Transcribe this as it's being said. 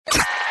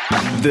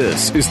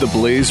This is the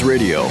Blaze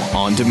Radio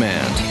on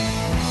demand.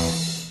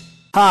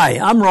 Hi,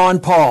 I'm Ron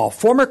Paul,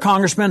 former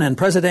congressman and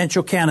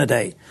presidential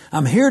candidate.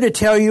 I'm here to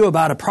tell you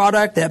about a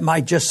product that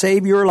might just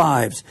save your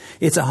lives.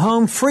 It's a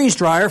home freeze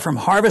dryer from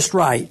Harvest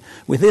Right.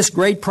 With this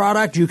great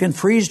product, you can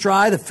freeze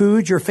dry the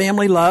food your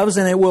family loves,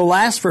 and it will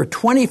last for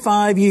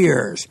 25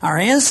 years. Our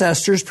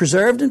ancestors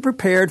preserved and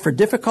prepared for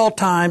difficult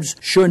times,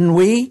 shouldn't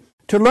we?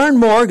 To learn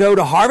more, go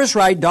to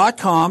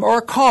harvestright.com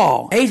or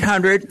call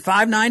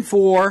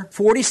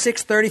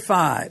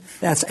 800-594-4635.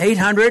 That's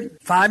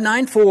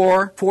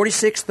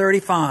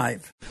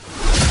 800-594-4635.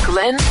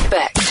 Glenn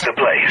Beck. The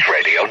Blaze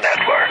Radio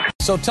Network.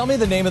 So tell me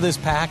the name of this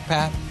PAC,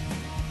 Pat.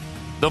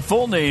 The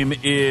full name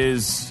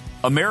is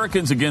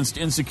Americans Against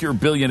Insecure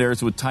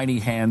Billionaires with Tiny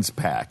Hands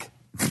PAC.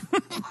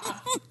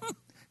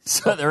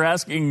 So they're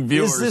asking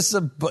viewers. Is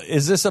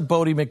this a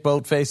Bodie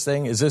McBoatface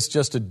thing? Is this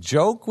just a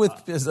joke with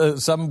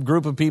some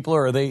group of people,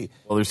 or are they?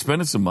 Well, they're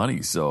spending some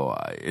money, so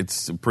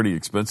it's a pretty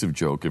expensive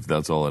joke if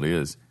that's all it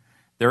is.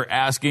 They're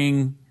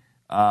asking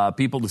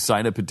people to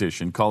sign a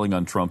petition calling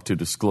on Trump to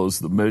disclose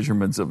the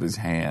measurements of his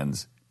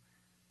hands.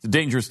 It's a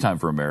dangerous time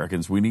for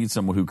Americans. We need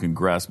someone who can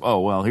grasp.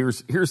 Oh, well,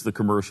 here's the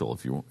commercial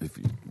if you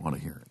want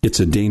to hear it. It's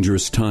a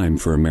dangerous time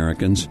for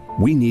Americans.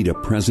 We need a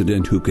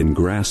president who can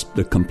grasp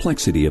the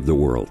complexity of the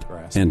world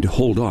and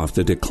hold off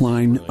the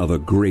decline of a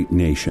great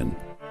nation.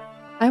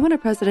 I want a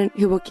president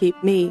who will keep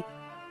me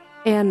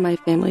and my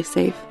family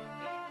safe.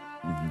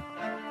 Mm-hmm.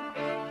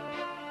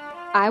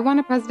 I want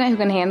a president who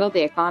can handle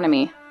the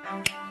economy.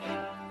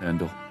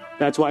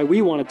 That's why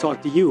we want to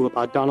talk to you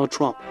about Donald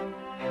Trump.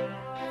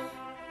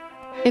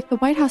 If the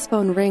White House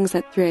phone rings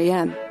at 3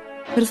 a.m.,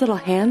 could his little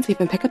hands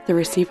even pick up the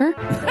receiver?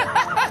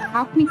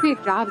 How can he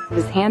create jobs if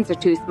his hands are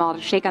too small to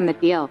shake on the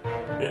deal?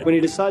 When he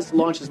decides to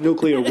launch his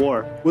nuclear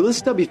war, will his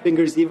stubby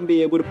fingers even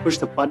be able to push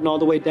the button all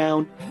the way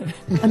down?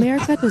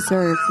 America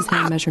deserves his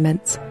hand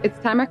measurements. It's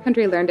time our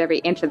country learned every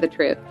inch of the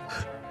truth.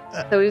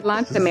 So we've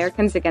launched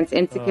Americans Against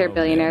Insecure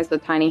Billionaires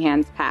with Tiny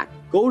Hands PAC.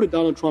 Go to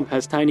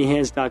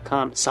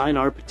DonaldTrumpHasTinyHands.com to sign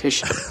our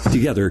petition.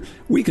 Together,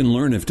 we can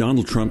learn if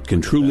Donald Trump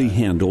can truly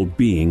handle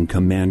being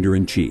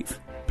commander-in-chief.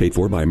 Paid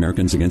for by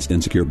Americans Against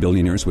Insecure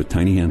Billionaires with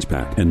Tiny Hands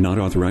PAC and not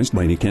authorized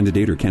by any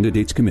candidate or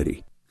candidates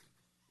committee.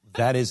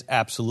 That is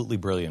absolutely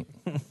brilliant.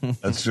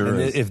 That's sure.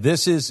 If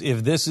this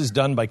is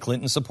done by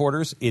Clinton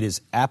supporters, it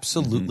is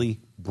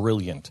absolutely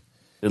brilliant.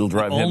 It'll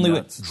drive him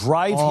nuts.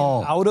 Drive him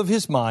out of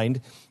his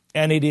mind.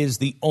 And it is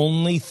the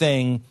only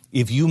thing,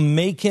 if you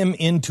make him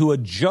into a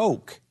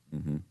joke,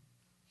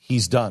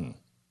 he's done.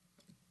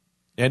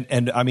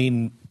 And I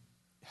mean,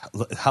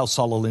 how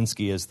Saul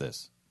Alinsky is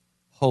this?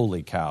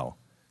 Holy cow.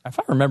 If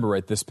I remember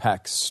right, this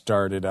PAC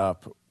started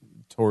up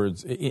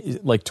towards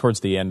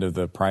the end of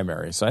the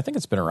primary. So I think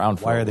it's been around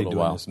for a little while.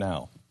 Why are they doing this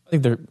now?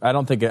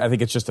 I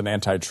think it's just an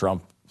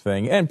anti-Trump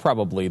thing, and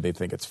probably they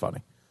think it's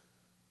funny.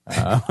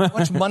 How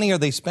much money are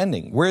they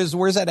spending? Where's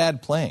that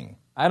ad playing?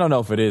 I don't know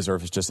if it is or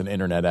if it's just an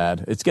internet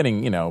ad. It's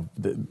getting,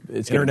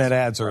 internet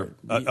ads are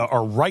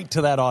right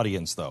to that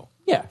audience, though.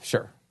 Yeah,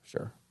 sure.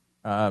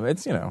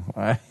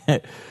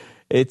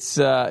 It's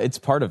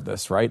part of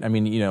this, right? I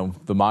mean,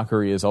 the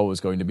mockery is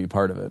always going to be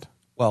part of it.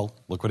 Well,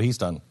 look what he's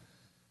done.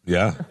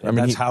 Yeah, I mean,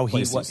 that's how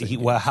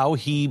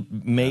he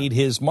made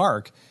his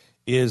mark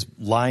is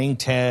lying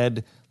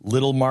Ted,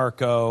 little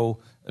Marco.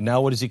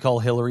 Now, what does he call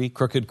Hillary?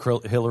 Crooked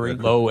Hillary.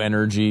 Low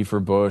energy for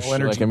Bush.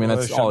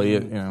 That's all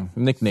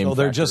nickname. So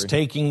they're just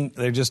taking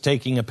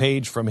a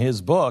page from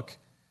his book,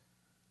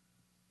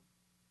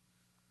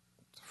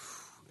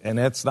 and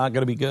that's not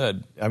going to be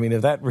good. I mean,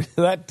 if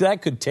that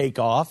could take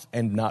off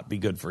and not be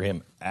good for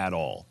him at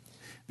all.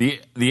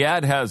 The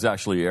ad has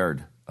actually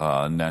aired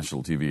on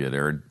national TV. It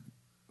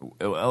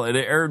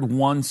aired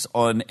once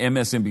on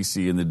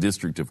MSNBC in the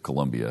District of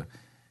Columbia,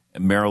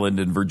 Maryland,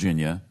 and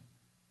Virginia.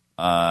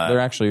 They're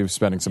actually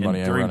spending some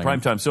money during prime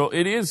time. So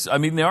it is,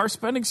 they are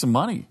spending some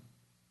money.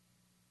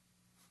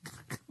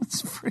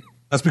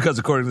 That's because,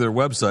 according to their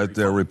website,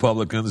 they're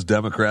Republicans,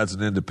 Democrats,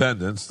 and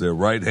Independents. They're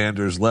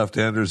right-handers,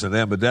 left-handers, and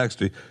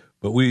ambidextry.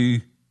 But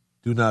we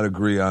do not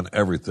agree on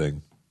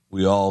everything.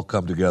 We all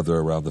come together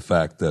around the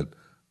fact that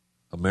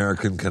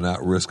American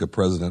cannot risk a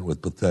president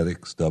with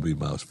pathetic, stubby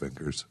mouse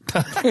fingers.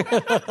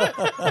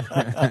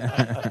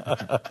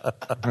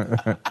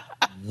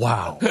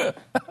 Wow.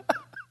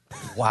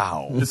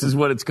 Wow. This is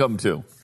what it's come to.